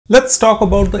Let's talk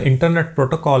about the Internet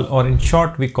Protocol, or in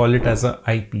short we call it as a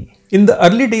IP. In the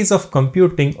early days of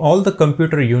computing, all the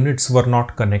computer units were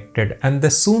not connected, and they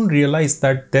soon realized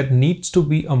that there needs to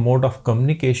be a mode of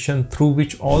communication through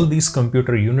which all these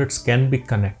computer units can be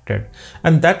connected.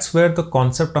 And that's where the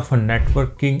concept of a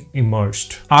networking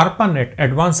emerged. ARPANET,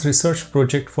 Advanced Research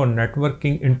Project for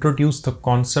Networking, introduced the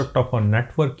concept of a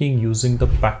networking using the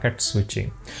packet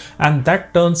switching. And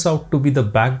that turns out to be the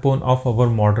backbone of our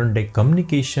modern day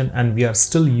communication, and we are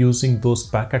still using those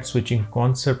packet switching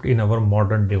concept in our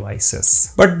modern devices.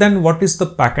 But then what is the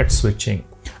packet switching?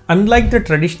 Unlike the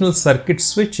traditional circuit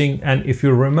switching, and if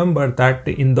you remember that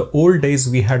in the old days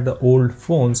we had the old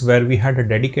phones where we had a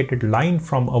dedicated line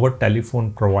from our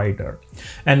telephone provider,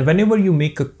 and whenever you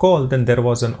make a call, then there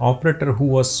was an operator who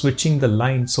was switching the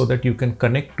line so that you can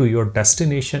connect to your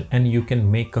destination and you can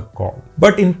make a call.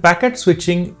 But in packet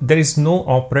switching, there is no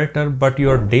operator, but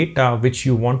your data which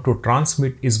you want to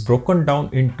transmit is broken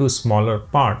down into smaller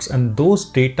parts, and those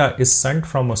data is sent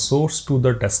from a source to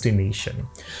the destination.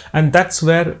 And that's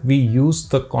where we use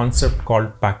the concept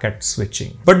called packet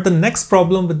switching. But the next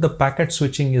problem with the packet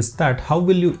switching is that how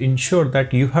will you ensure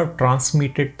that you have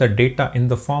transmitted the data in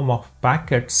the form of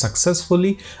packet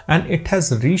successfully and it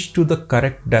has reached to the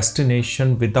correct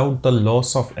destination without the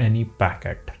loss of any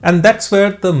packet? And that's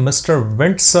where the Mr.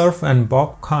 Windsurf and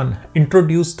Bob Kahn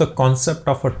introduced the concept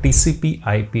of a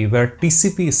TCP/IP, where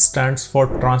TCP stands for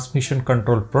Transmission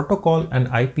Control Protocol and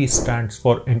IP stands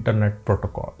for Internet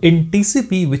Protocol. In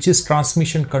TCP, which is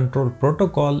Transmission Control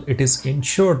Protocol, it is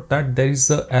ensured that there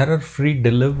is a error-free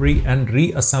delivery and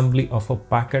reassembly of a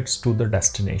packets to the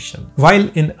destination. While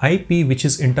in IP, which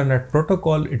is Internet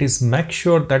Protocol, it is make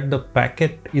sure that the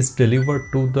packet is delivered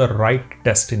to the right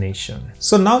destination.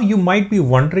 So now you might be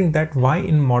wondering that why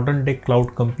in modern day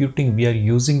cloud computing we are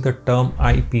using the term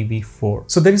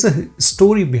IPv4. So there is a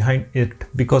story behind it,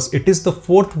 because it is the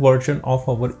fourth version of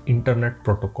our Internet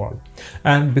Protocol,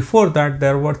 and before that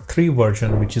there were three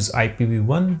versions, which is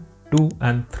IPv1, 2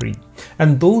 and 3,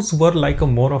 and those were like a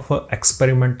more of a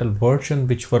experimental version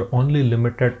which were only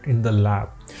limited in the lab.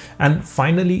 And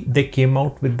finally they came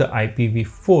out with the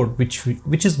IPv4,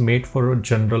 which is made for a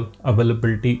general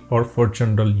availability or for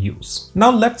general use.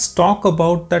 Now let's talk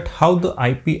about that how the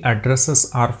IP addresses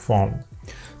are formed.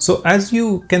 So as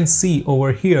you can see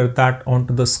over here that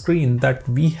onto the screen that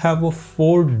we have a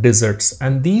 4 digits,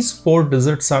 and these 4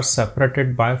 digits are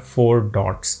separated by 4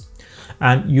 dots.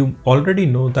 And you already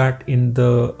know that in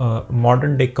the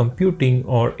modern day computing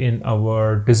or in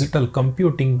our digital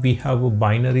computing, we have a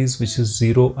binaries which is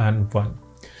 0 and 1.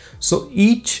 So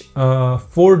each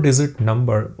 4-digit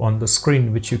number on the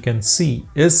screen which you can see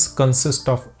is consist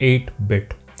of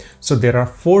 8-bit. So there are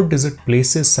 4-digit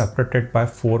places separated by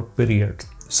 4 periods.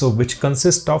 So which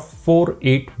consist of 4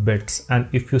 8-bits, and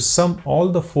if you sum all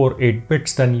the 4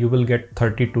 8-bits, then you will get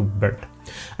 32-bit.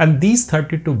 And these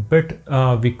 32-bit,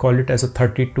 we call it as a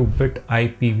 32-bit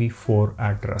IPv4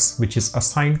 address, which is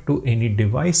assigned to any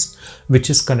device which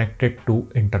is connected to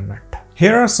internet.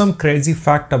 Here are some crazy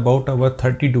fact about our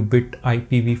 32-bit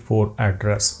IPv4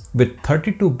 address. With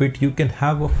 32-bit, you can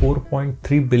have a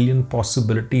 4.3 billion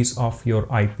possibilities of your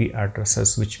IP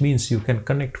addresses, which means you can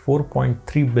connect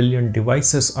 4.3 billion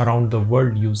devices around the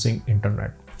world using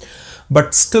internet.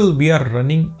 But still we are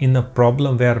running in a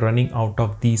problem. We are running out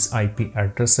of these IP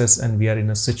addresses, and we are in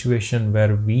a situation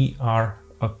where we are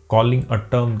calling a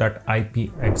term that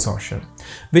IP exhaustion,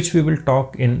 which we will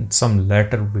talk in some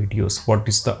later videos. What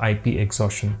is the IP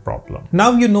exhaustion problem?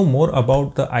 Now you know more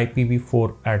about the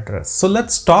IPv4 address. So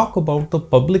let's talk about the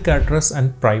public address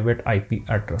and private IP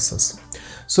addresses.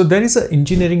 So there is an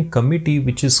engineering committee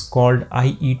which is called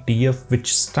IETF,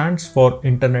 which stands for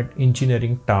Internet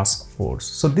Engineering Task Force.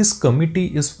 So this committee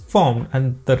is formed,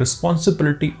 and the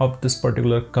responsibility of this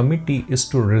particular committee is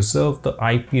to reserve the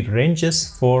IP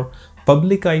ranges for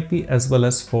public IP as well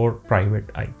as for private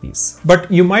IPs. But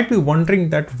you might be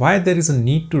wondering that why there is a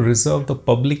need to reserve the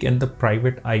public and the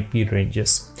private IP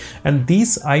ranges. And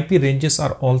these IP ranges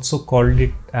are also called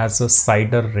it as a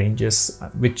CIDR ranges,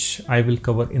 which I will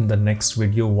cover in the next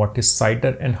video. What is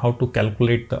CIDR and how to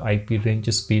calculate the IP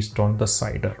ranges based on the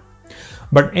CIDR.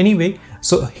 But anyway,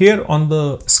 so here on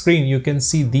the screen you can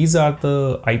see these are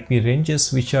the IP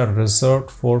ranges which are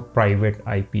reserved for private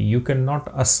IP. You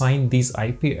cannot assign these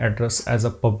IP address as a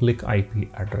public IP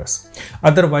address.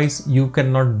 Otherwise you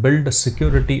cannot build a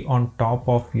security on top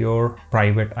of your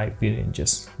private IP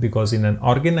ranges, because in an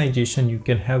organization you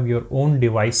can have your own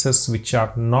devices which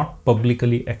are not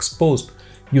publicly exposed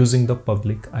using the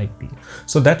public IP.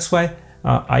 So that's why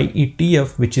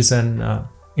IETF, which is an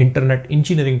Internet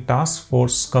Engineering Task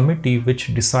Force Committee,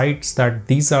 which decides that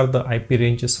these are the IP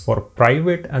ranges for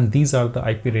private and these are the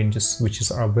IP ranges which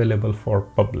is available for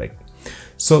public.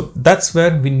 So that's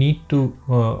where we need to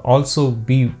also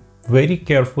be very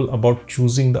careful about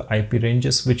choosing the IP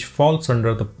ranges which falls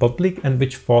under the public and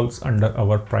which falls under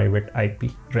our private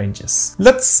IP ranges.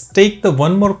 Let's take the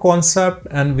one more concept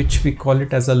and which we call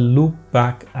it as a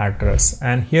loopback address.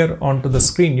 And here onto the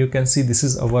screen you can see this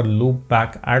is our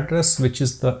loopback address, which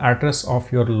is the address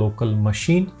of your local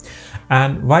machine.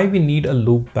 And why we need a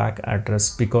loopback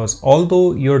address? Because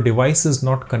although your device is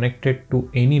not connected to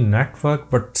any network,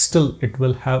 but still it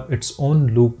will have its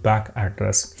own loopback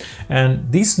address. And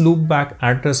these loopback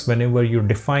address, whenever you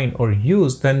define or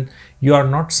use, then you are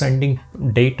not sending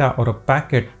data or a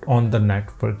packet on the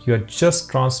network. You are just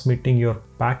transmitting your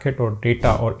packet or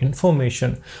data or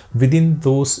information within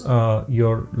those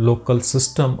your local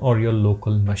system or your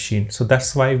local machine. So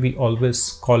that's why we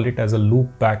always call it as a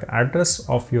loopback address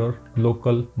of your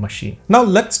local machine. Now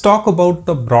let's talk about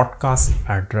the broadcast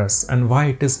address and why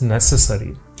it is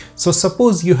necessary. So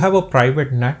suppose you have a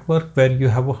private network where you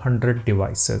have 100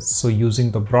 devices. So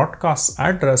using the broadcast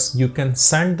address, you can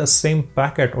send the same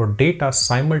packet or data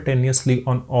simultaneously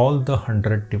on all the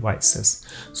 100 devices.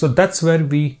 So that's where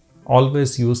we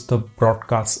always use the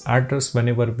broadcast address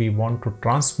whenever we want to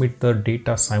transmit the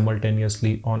data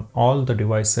simultaneously on all the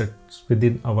devices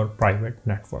within our private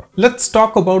network. Let's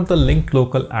talk about the linked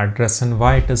local address and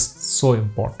why it is so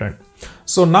important.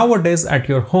 So nowadays at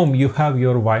your home you have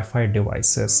your Wi-Fi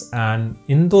devices, and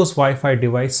in those Wi-Fi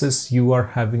devices you are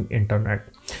having internet.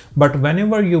 But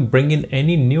whenever you bring in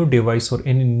any new device or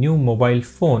any new mobile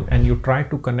phone and you try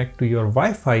to connect to your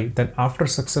Wi-Fi, then after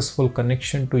successful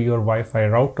connection to your Wi-Fi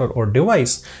router or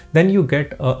device, then you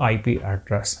get a IP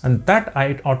address, and that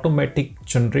automatic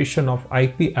generation of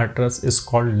IP address is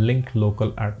called linked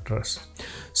local address.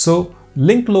 So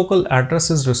linked local address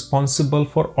is responsible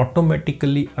for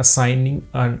automatically assigning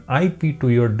an IP to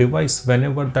your device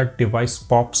whenever that device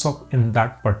pops up in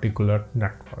that particular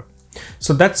network.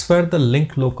 So that's where the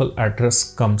linked local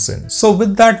address comes in. So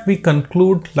with that we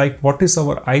conclude like what is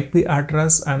our IP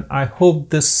address, and I hope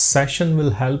this session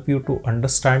will help you to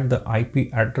understand the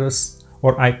IP address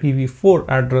or IPv4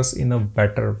 address in a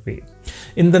better way.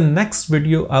 In the next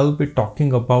video, I'll be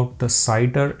talking about the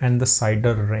CIDR and the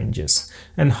CIDR ranges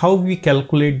and how we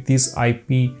calculate these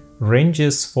IP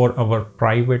ranges for our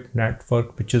private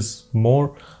network, which is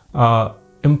more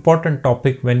important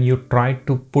topic when you try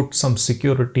to put some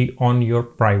security on your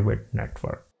private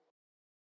network.